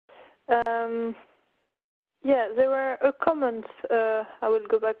Yeah, there were a comment, I will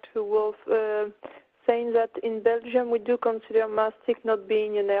go back to Wolf, saying that in Belgium we do consider mastic not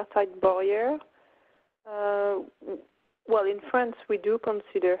being an airtight barrier. Well, in France we do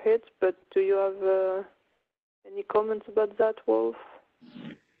consider it, but do you have any comments about that, Wolf?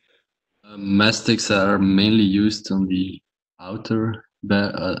 Mastics are mainly used on the outer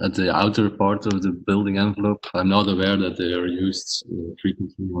at the outer part of the building envelope. I'm not aware that they are used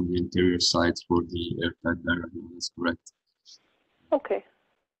frequently on the interior sides for the airtight barrier. That's correct. Okay.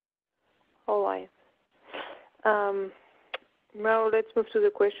 All right. Now let's move to the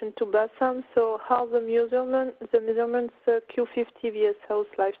question to Bassam. So how the measurements Q50 vs house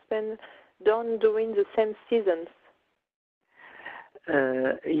lifespan done during the same seasons?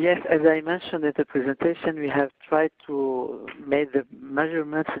 Yes, as I mentioned in the presentation, we have tried to make the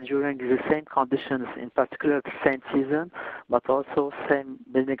measurements during the same conditions, in particular the same season, but also same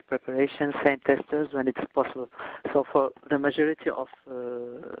building preparation, same testers when it's possible. So for the majority of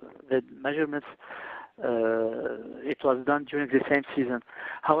the measurements, it was done during the same season.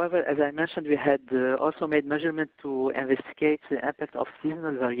 However, as I mentioned, we had also made measurements to investigate the impact of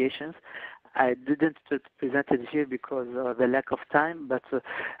seasonal variations. I didn't present it here because of the lack of time, but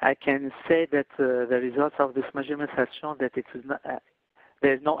I can say that the results of this measurement has shown that it is not,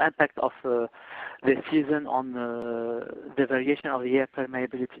 there is no impact of the season on the variation of the air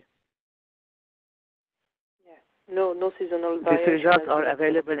permeability. No seasonal variation. These results are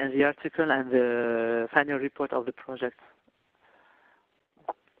available in the article and the final report of the project.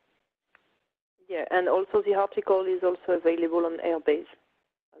 Yeah, and also the article is also available on Airbase,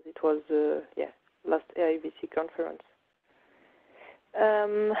 as it was last AIVC conference.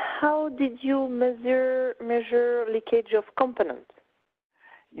 How did you measure leakage of components?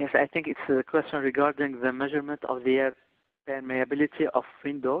 Yes, I think it's a question regarding the measurement of the air permeability of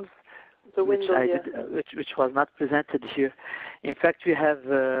windows. The window, which was not presented here. In fact, we have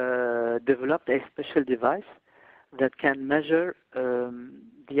developed a special device that can measure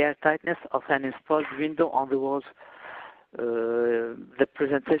the air tightness of an installed window on the walls. The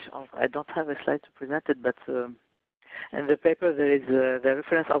presentation, I don't have a slide to present it, but in the paper there is the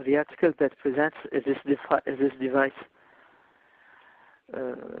reference of the article that presents this device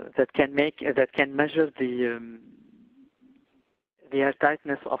that can measure the air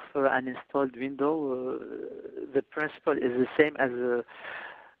tightness of an installed window. The principle is the same as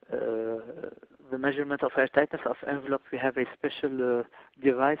the measurement of air tightness of envelope. We have a special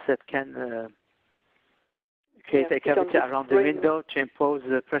device that can create a cavity around the window to impose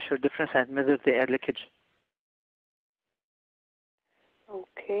the pressure difference and measure the air leakage.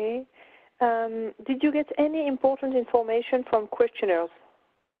 Okay. Did you get any important information from questionnaires?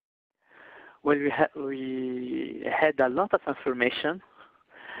 Well, we had a lot of information,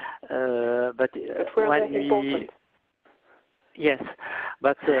 but when we... Yes,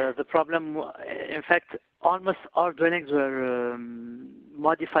 but the problem, in fact, almost all dwellings were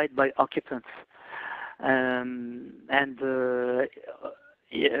modified by occupants, and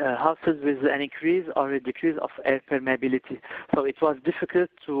houses with an increase or a decrease of air permeability. So it was difficult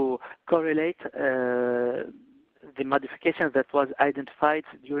to correlate the modifications that was identified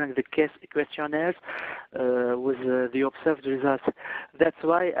during the case questionnaires with the observed results. That's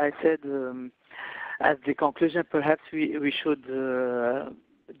why I said, as the conclusion, perhaps we should,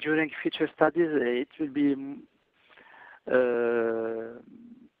 during future studies, it will be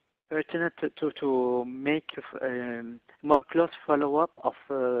pertinent to make more close follow-up of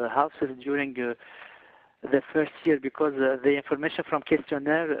houses during the first year, because the information from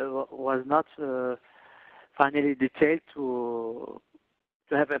questionnaire was not finally detailed to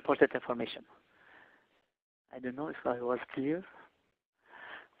have important information. I don't know if I was clear.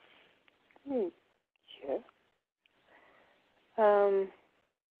 Sure.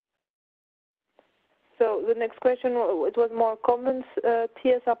 So the next question, it was more comments.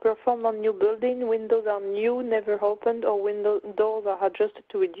 TS are performed on new building. Windows are new, never opened, or window doors are adjusted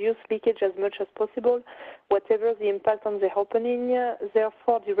to reduce leakage as much as possible, whatever the impact on the opening.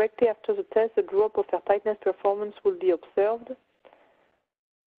 Therefore, directly after the test, a drop of airtightness performance will be observed.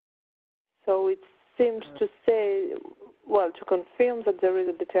 So it seems to say, well, to confirm that there is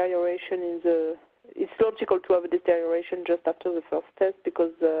a deterioration in the... It's logical to have a deterioration just after the first test,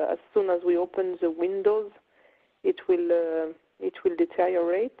 because as soon as we open the windows, it will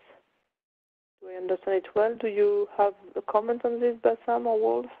deteriorate. Do I understand it well? Do you have a comment on this, Bassam or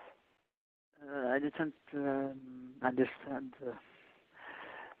Wolf? I didn't understand.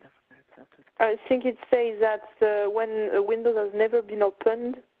 I think it says that when a window has never been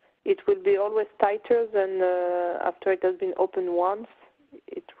opened, it will be always tighter than after it has been opened once.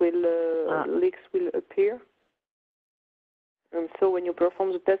 it will leaks will appear. And so when you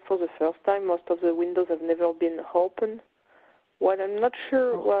perform the test for the first time, most of the windows have never been opened. Well, I'm not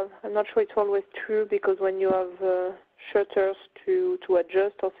sure. Well, I'm not sure it's always true, because when you have shutters to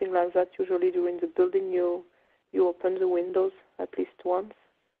adjust or things like that, usually during the building you open the windows at least once.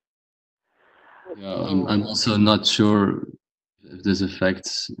 Yeah, I'm also not sure if this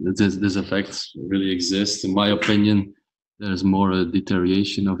effects really exist. In my opinion, there's more a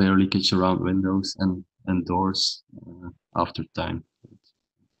deterioration of air leakage around windows and doors after time.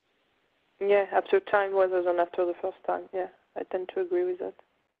 Yeah, after time rather than after the first time. Yeah, I tend to agree with that.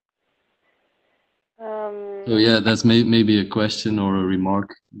 So yeah, that's maybe a question or a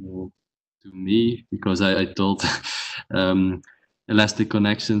remark to me, because I told elastic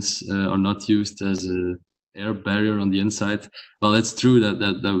connections are not used as a air barrier on the inside. Well, it's true that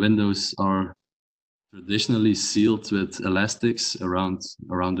the windows are traditionally sealed with elastics around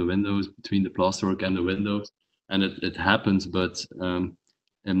the windows, between the plasterwork and the windows, and it happens. But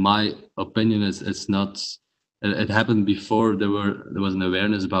in my opinion, it's not. It happened before there was an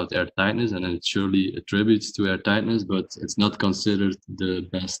awareness about air tightness, and it surely attributes to air tightness, but it's not considered the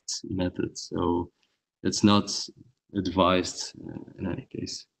best method. So it's not advised in any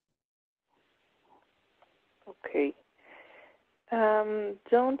case. Okay.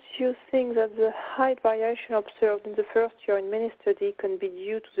 Don't you think that the height variation observed in the first year in many studies can be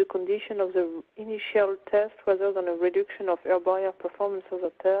due to the condition of the initial test rather than a reduction of air barrier performance over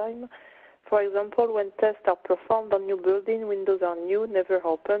time? For example, when tests are performed on new buildings, windows are new, never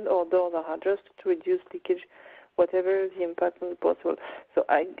opened, or doors are adjusted to reduce leakage, whatever the impact on the possible. So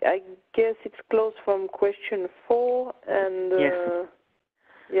I guess it's close from question 4, and yes.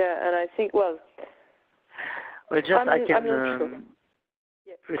 Yeah, and I think, well just I'm I can not sure.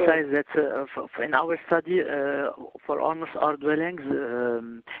 precise that in our study for almost all dwellings,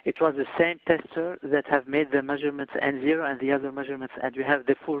 it was the same tester that have made the measurements N0 and the other measurements, and we have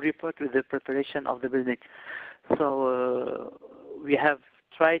the full report with the preparation of the building. So we have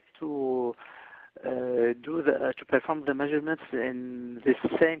tried to to perform the measurements in the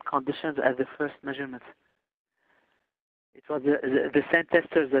same conditions as the first measurements. It was the same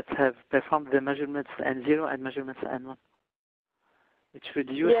testers that have performed the measurements N0 and measurements N1, which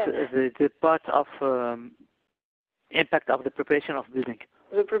reduce the part of impact of the preparation of building.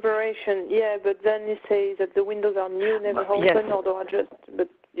 The preparation, yeah, but then you say that the windows are new, never open, or don't adjust, but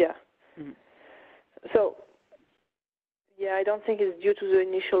yeah. Mm-hmm. So, yeah, I don't think it's due to the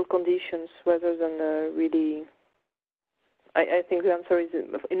initial conditions rather than really... I think the answer is,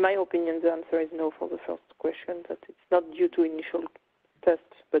 in my opinion, the answer is no for the first question, that it's not due to initial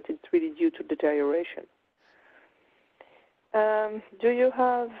tests, but it's really due to deterioration. Do you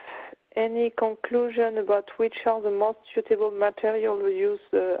have any conclusion about which are the most suitable materials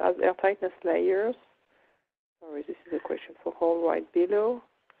used as air tightness layers? Sorry, this is a question for all right below.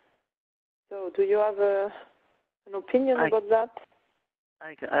 So do you have an opinion about that?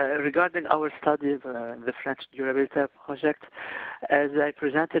 Regarding our study, the French durability project, as I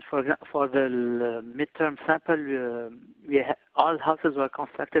presented for the midterm sample, all houses were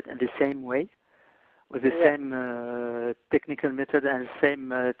constructed in the same way, with the same technical method and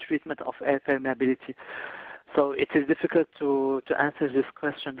same treatment of air permeability. So it is difficult to answer this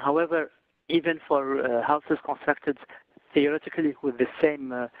question. However, even for houses constructed theoretically with the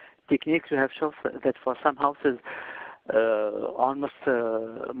same techniques, we have shown that for some houses, almost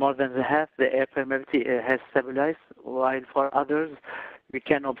more than the half, the air permeability has stabilized, while for others, we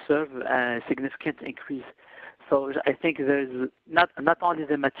can observe a significant increase. So I think there's not only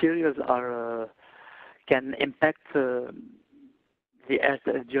the materials can impact the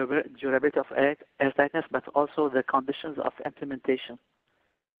durability of air tightness, but also the conditions of implementation.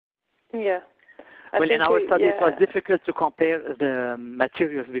 Yeah. Well, in our study, it was difficult to compare the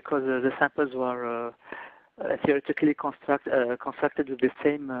materials because the samples were theoretically constructed with the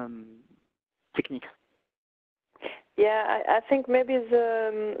same techniques. Yeah, I think maybe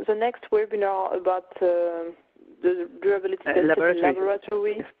the next webinar about the durability testing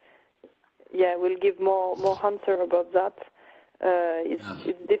laboratory. Yeah, we'll give more answer about that.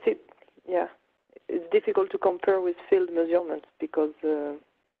 It's difficult to compare with field measurements because to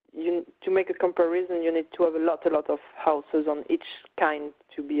make a comparison, you need to have a lot of houses on each kind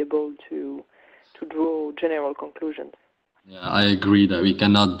to be able to draw general conclusions. Yeah, I agree that we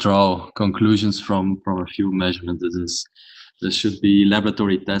cannot draw conclusions from a few measurements. There should be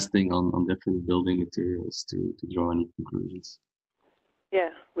laboratory testing on different building materials to draw any conclusions. Yeah,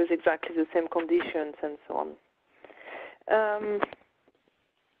 with exactly the same conditions and so on.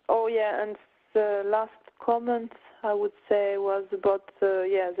 Oh yeah, and the last comment I would say, was about,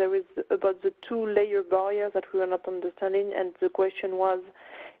 yeah, there is about the two-layer barrier that we were not understanding, and the question was,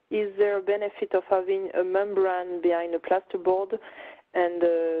 is there a benefit of having a membrane behind a plasterboard, and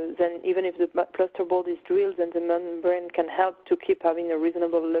then even if the plasterboard is drilled, then the membrane can help to keep having a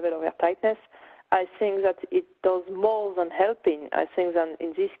reasonable level of airtightness? I think that it does more than helping. I think that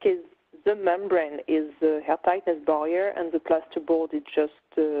in this case, the membrane is the airtightness barrier, and the plasterboard is just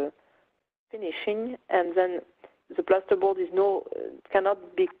finishing, and then the plasterboard is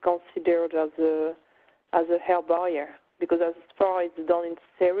cannot be considered as a hair barrier, because as far as it's done in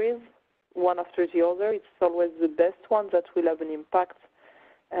series, one after the other, it's always the best one that will have an impact,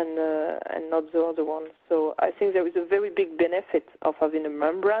 and not the other one. So I think there is a very big benefit of having a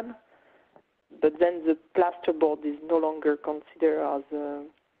membrane, but then the plasterboard is no longer considered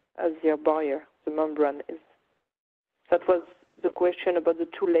as the barrier. The membrane is. That was the question about the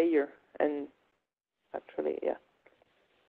two-layer, and actually, yeah.